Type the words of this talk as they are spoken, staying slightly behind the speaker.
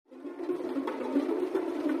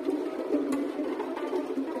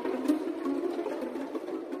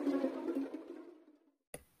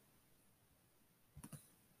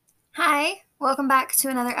Welcome back to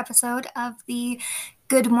another episode of the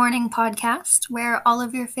Good Morning Podcast, where all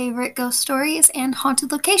of your favorite ghost stories and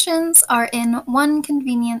haunted locations are in one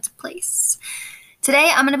convenient place.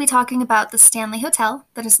 Today, I'm going to be talking about the Stanley Hotel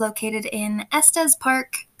that is located in Estes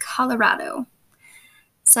Park, Colorado.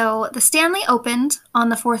 So, the Stanley opened on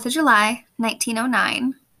the 4th of July,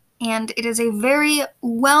 1909, and it is a very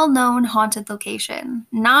well-known haunted location,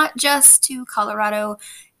 not just to Colorado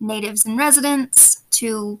natives and residents,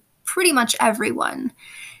 to pretty much everyone.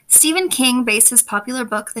 Stephen King based his popular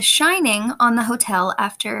book, The Shining, on the hotel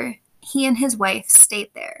after he and his wife stayed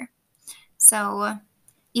there. So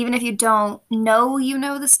even if you don't know you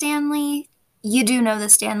know the Stanley, you do know the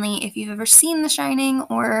Stanley if you've ever seen The Shining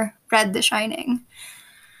or read The Shining.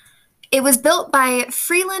 It was built by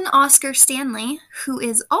Freeland Oscar Stanley, who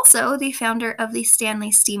is also the founder of the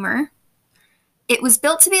Stanley Steamer. It was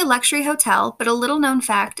built to be a luxury hotel, but a little-known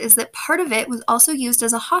fact is that part of it was also used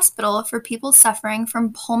as a hospital for people suffering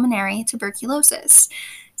from pulmonary tuberculosis.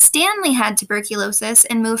 Stanley had tuberculosis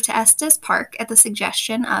and moved to Estes Park at the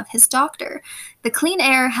suggestion of his doctor. The clean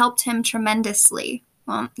air helped him tremendously.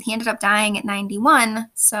 Well, he ended up dying at 91,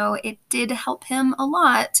 so it did help him a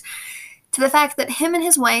lot, to the fact that him and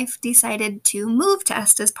his wife decided to move to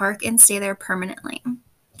Estes Park and stay there permanently.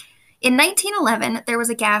 In 1911, there was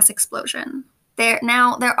a gas explosion.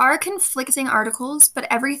 There are conflicting articles, but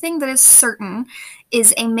everything that is certain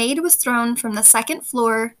is a maid was thrown from the second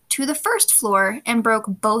floor to the first floor and broke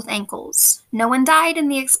both ankles. No one died in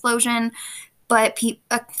the explosion, but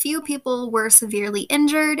a few people were severely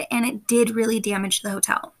injured, and it did really damage the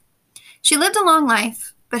hotel. She lived a long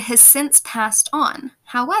life, but has since passed on.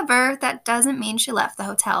 However, that doesn't mean she left the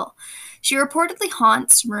hotel. She reportedly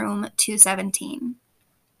haunts room 217.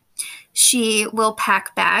 She will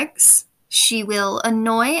pack bags. She will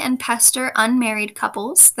annoy and pester unmarried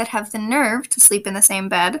couples that have the nerve to sleep in the same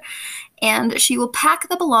bed, and she will pack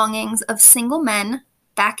the belongings of single men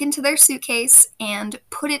back into their suitcase and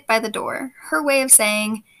put it by the door. Her way of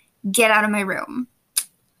saying, "Get out of my room."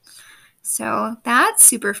 So that's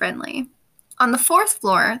super friendly. On the 4th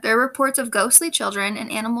floor, there are reports of ghostly children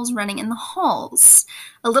and animals running in the halls.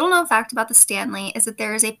 A little-known fact about the Stanley is that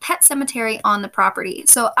there is a pet cemetery on the property.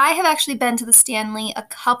 So I have actually been to the Stanley a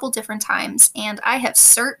couple different times, and I have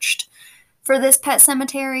searched for this pet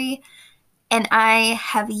cemetery, and I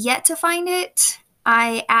have yet to find it.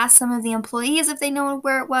 I asked some of the employees if they know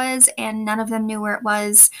where it was, and none of them knew where it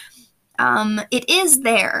was. It is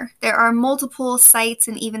there. There are multiple sites,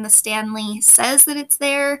 and even the Stanley says that it's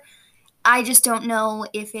there. I just don't know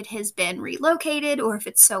if it has been relocated or if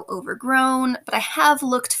it's so overgrown, but I have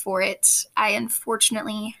looked for it. I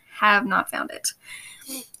unfortunately have not found it.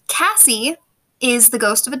 Cassie is the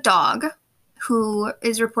ghost of a dog who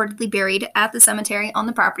is reportedly buried at the cemetery on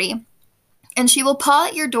the property, and she will paw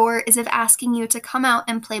at your door as if asking you to come out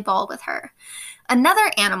and play ball with her.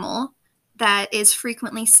 Another animal that is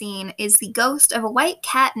frequently seen is the ghost of a white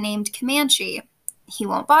cat named Comanche. He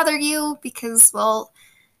won't bother you because, well,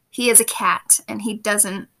 he is a cat, and he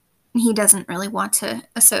doesn't really want to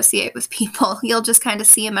associate with people. You'll just kind of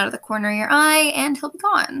see him out of the corner of your eye, and he'll be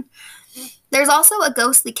gone. There's also a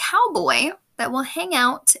ghostly cowboy that will hang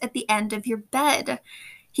out at the end of your bed.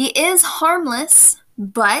 He is harmless,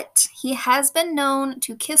 but he has been known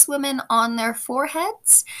to kiss women on their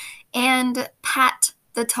foreheads and pat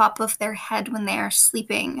the top of their head when they are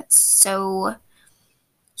sleeping. So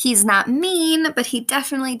he's not mean, but he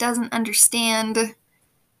definitely doesn't understand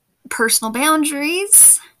personal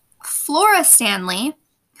boundaries. Flora Stanley,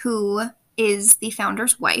 who is the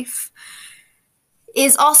founder's wife,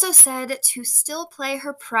 is also said to still play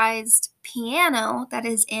her prized piano that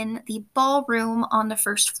is in the ballroom on the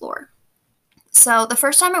first floor. So the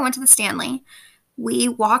first time I went to the Stanley, we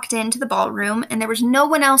walked into the ballroom and there was no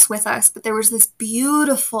one else with us, but there was this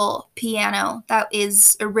beautiful piano that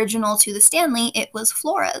is original to the Stanley. It was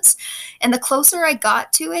Flora's. And the closer I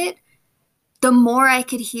got to it, the more I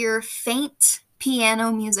could hear faint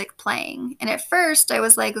piano music playing. And at first I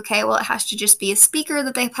was like, okay, well, it has to just be a speaker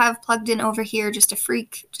that they have plugged in over here just to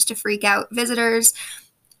freak out visitors.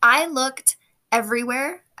 I looked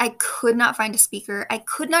everywhere. I could not find a speaker. I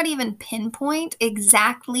could not even pinpoint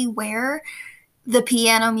exactly where the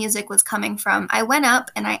piano music was coming from. I went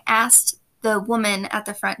up and I asked the woman at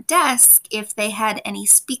the front desk if they had any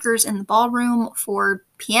speakers in the ballroom for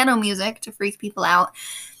piano music to freak people out.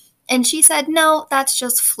 And she said, "No, that's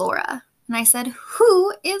just Flora." And I said,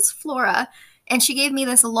 "Who is Flora?" And she gave me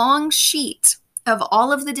this long sheet of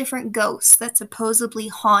all of the different ghosts that supposedly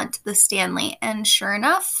haunt the Stanley. And sure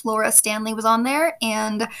enough, Flora Stanley was on there.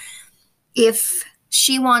 And if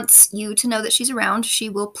she wants you to know that she's around, she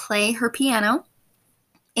will play her piano.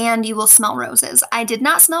 and you will smell roses. I did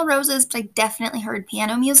not smell roses, but I definitely heard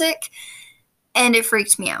piano music, and it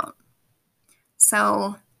freaked me out.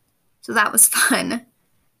 So that was fun.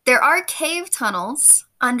 There are cave tunnels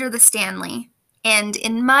under the Stanley, and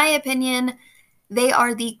in my opinion, they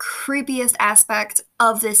are the creepiest aspect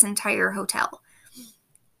of this entire hotel.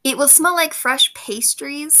 It will smell like fresh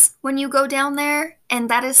pastries when you go down there, and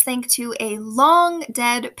that is thanks to a long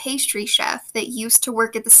dead pastry chef that used to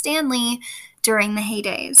work at the Stanley during the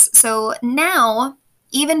heydays. So now,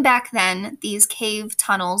 even back then, these cave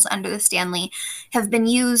tunnels under the Stanley have been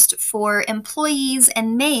used for employees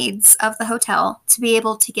and maids of the hotel to be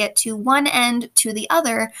able to get to one end to the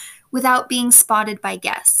other without being spotted by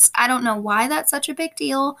guests. I don't know why that's such a big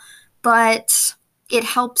deal, but it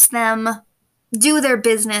helps them do their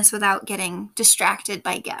business without getting distracted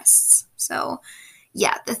by guests. So,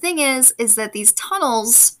 yeah, the thing is that these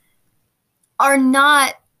tunnels are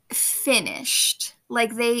not finished.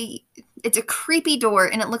 Like it's a creepy door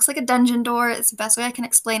and it looks like a dungeon door. It's the best way I can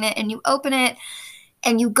explain it. And you open it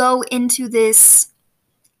and you go into this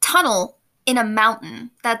tunnel in a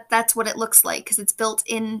mountain. That's what it looks like because it's built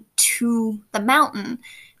into the mountain.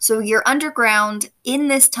 So you're underground in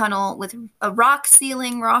this tunnel with a rock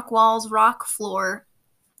ceiling, rock walls, rock floor.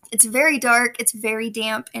 It's very dark, it's very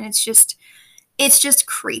damp, and it's just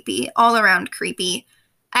creepy, all around creepy.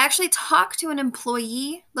 I actually talked to an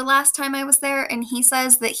employee the last time I was there, and he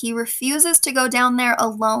says that he refuses to go down there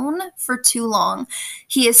alone for too long.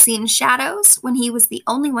 He has seen shadows when he was the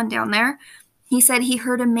only one down there. He said he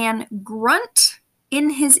heard a man grunt in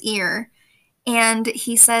his ear. And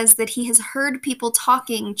he says that he has heard people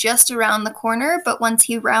talking just around the corner, but once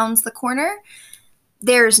he rounds the corner,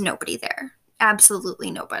 there's nobody there.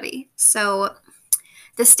 Absolutely nobody. So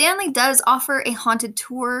the Stanley does offer a haunted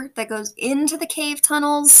tour that goes into the cave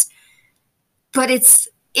tunnels, but it's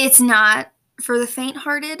not for the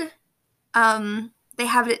faint-hearted. They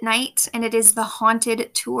have it at night, and it is the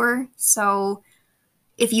haunted tour. So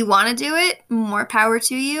if you want to do it, more power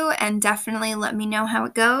to you, and definitely let me know how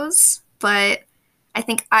it goes. But I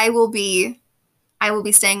think I will be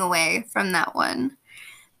staying away from that one.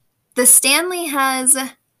 The Stanley has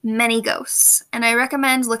many ghosts, and I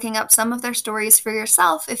recommend looking up some of their stories for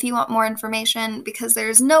yourself if you want more information, because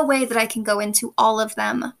there's no way that I can go into all of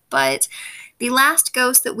them. But the last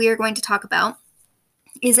ghost that we are going to talk about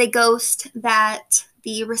is a ghost that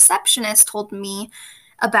the receptionist told me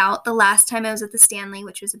about the last time I was at the Stanley,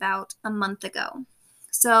 which was about a month ago.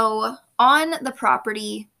 So on the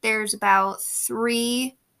property, there's about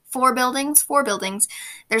four buildings.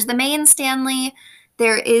 There's the main Stanley,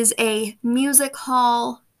 there is a music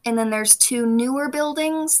hall, and then there's two newer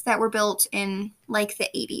buildings that were built in like the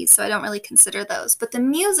 80s, so I don't really consider those. But the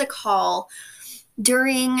music hall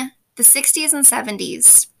during the 60s and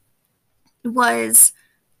 70s was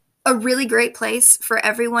a really great place for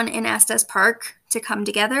everyone in Estes Park to come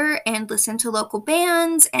together and listen to local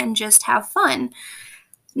bands and just have fun.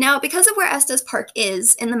 Now, because of where Estes Park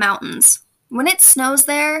is in the mountains, when it snows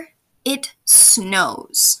there, it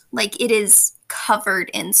snows. Like, it is covered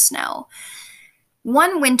in snow.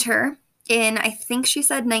 One winter in, I think she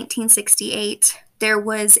said 1968, there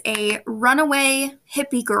was a runaway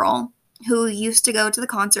hippie girl who used to go to the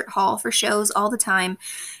concert hall for shows all the time,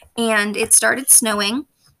 and it started snowing,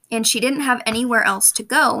 and she didn't have anywhere else to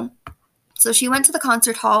go. So she went to the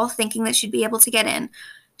concert hall thinking that she'd be able to get in.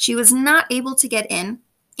 She was not able to get in,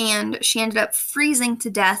 and she ended up freezing to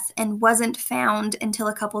death and wasn't found until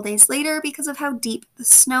a couple days later because of how deep the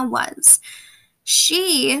snow was.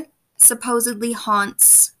 She supposedly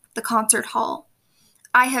haunts the concert hall.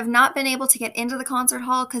 I have not been able to get into the concert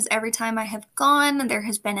hall because every time I have gone, there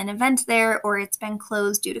has been an event there or it's been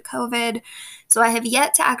closed due to COVID. So I have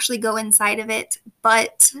yet to actually go inside of it,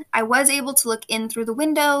 but I was able to look in through the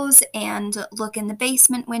windows and look in the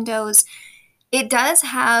basement windows. It does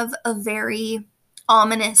have a very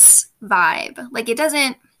ominous vibe. Like, it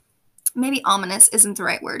doesn't, maybe ominous isn't the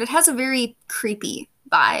right word. It has a very creepy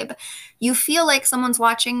vibe. You feel like someone's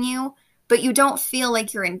watching you, but you don't feel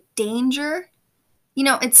like you're in danger. You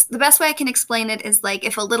know, it's the best way I can explain it is like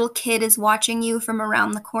if a little kid is watching you from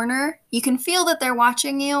around the corner, you can feel that they're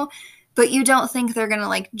watching you, but you don't think they're going to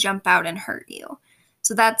like jump out and hurt you.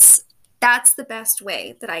 So that's the best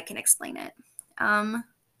way that I can explain it.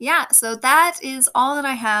 Yeah, so that is all that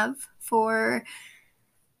I have for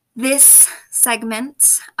this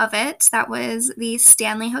segment of it. That was the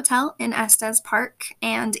Stanley Hotel in Estes Park.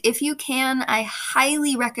 And if you can, I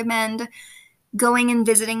highly recommend going and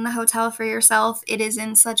visiting the hotel for yourself. It is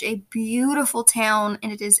in such a beautiful town,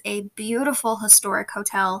 and it is a beautiful historic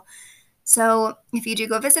hotel. So if you do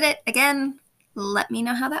go visit it, again, let me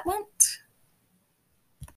know how that went.